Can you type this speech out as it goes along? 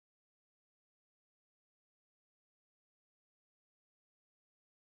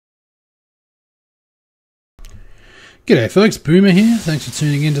G'day folks, Boomer here. Thanks for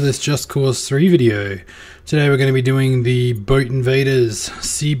tuning into this Just Cause 3 video. Today we're going to be doing the Boat Invaders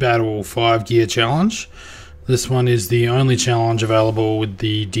Sea Battle 5 Gear Challenge. This one is the only challenge available with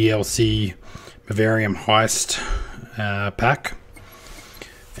the DLC Bavarium Heist pack.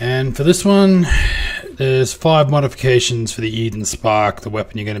 And for this one, there's 5 modifications for the Eden Spark, the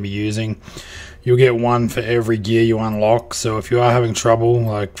weapon you're going to be using. You'll get one for every gear you unlock, so if you are having trouble,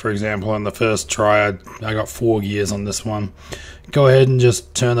 like for example in the first try I got 4 gears on this one, go ahead and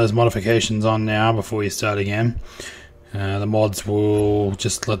just turn those modifications on now before you start again. The mods will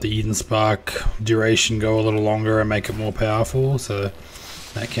just let the Eden Spark duration go a little longer and make it more powerful, so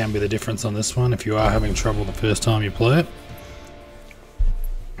that can be the difference on this one if you are having trouble the first time you play it.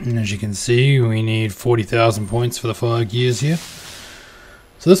 And as you can see, we need 40,000 points for the 5 gears here.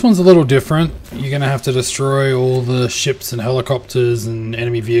 So this one's a little different. You're going to have to destroy all the ships and helicopters and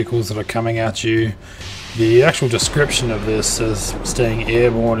enemy vehicles that are coming at you. The actual description of this says staying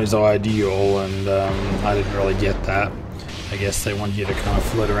airborne is ideal, and I didn't really get that. I guess they want you to kind of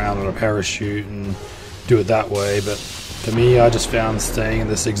float around on a parachute and do it that way, but for me I just found staying in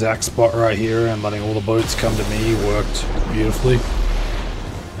this exact spot right here and letting all the boats come to me worked beautifully.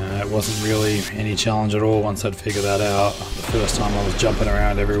 It wasn't really any challenge at all once I'd figured that out. The first time I was jumping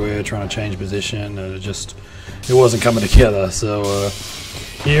around everywhere trying to change position and it wasn't coming together. So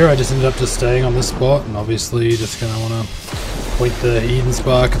here I just ended up just staying on this spot and obviously just going to want to point the Eden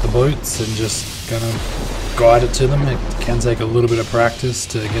Spark at the boats and just kind of guide it to them. It can take a little bit of practice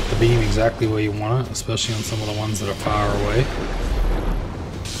to get the beam exactly where you want it, especially on some of the ones that are far away.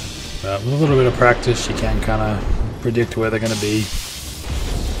 But with a little bit of practice you can kind of predict where they're going to be.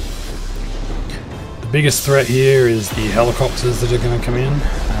 The biggest threat here is the helicopters that are going to come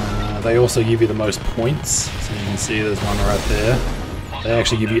in. They also give you the most points, so you can see there's one right there. They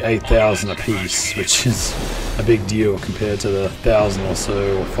actually give you 8,000 a piece, which is a big deal compared to the 1,000 or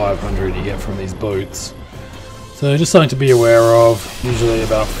so or 500 you get from these boats. So just something to be aware of. Usually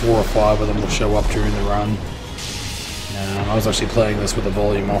about 4 or 5 of them will show up during the run. I was actually playing this with the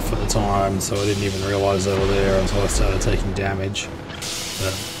volume off at the time, so I didn't even realise they were there until I started taking damage.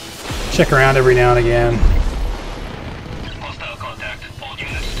 But check around every now and again,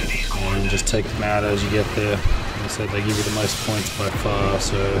 and just take them out as you get there. Like I said, they give you the most points by far,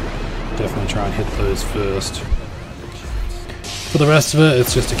 so definitely try and hit those first. For the rest of it,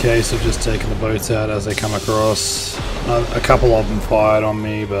 it's just a case of just taking the boats out as they come across. A couple of them fired on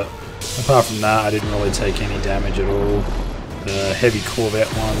me, but apart from that I didn't really take any damage at all. The heavy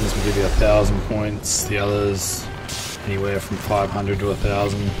Corvette ones will give you 1,000 points, the others anywhere from 500 to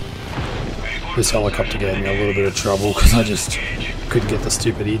 1,000. This helicopter gave me a little bit of trouble because I just couldn't get the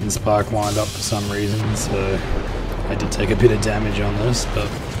stupid Eden Spark wind up for some reason, so I did take a bit of damage on this, but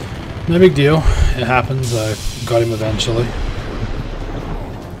no big deal. It happens. I got him eventually.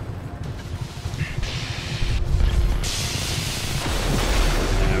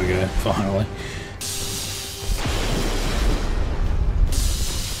 There we go, finally.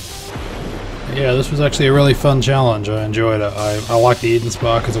 Yeah, this was actually a really fun challenge. I enjoyed it. I like the Eden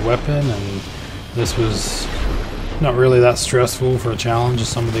Spark as a weapon, and this was not really that stressful for a challenge as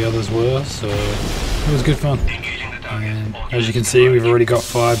some of the others were, so it was good fun. And as you can see, we've already got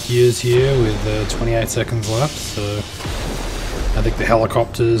 5 gears here with 28 seconds left, so I think the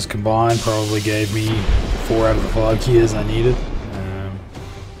helicopters combined probably gave me 4 out of the 5 gears I needed.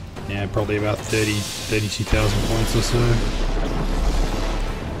 Yeah, probably about 32,000 points or so.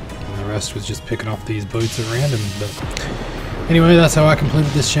 The rest was just picking off these boats at random. But anyway, that's how I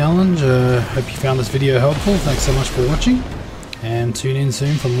completed this challenge. Hope you found this video helpful. Thanks so much for watching, and tune in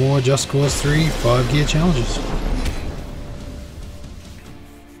soon for more Just Cause 3 5 gear challenges.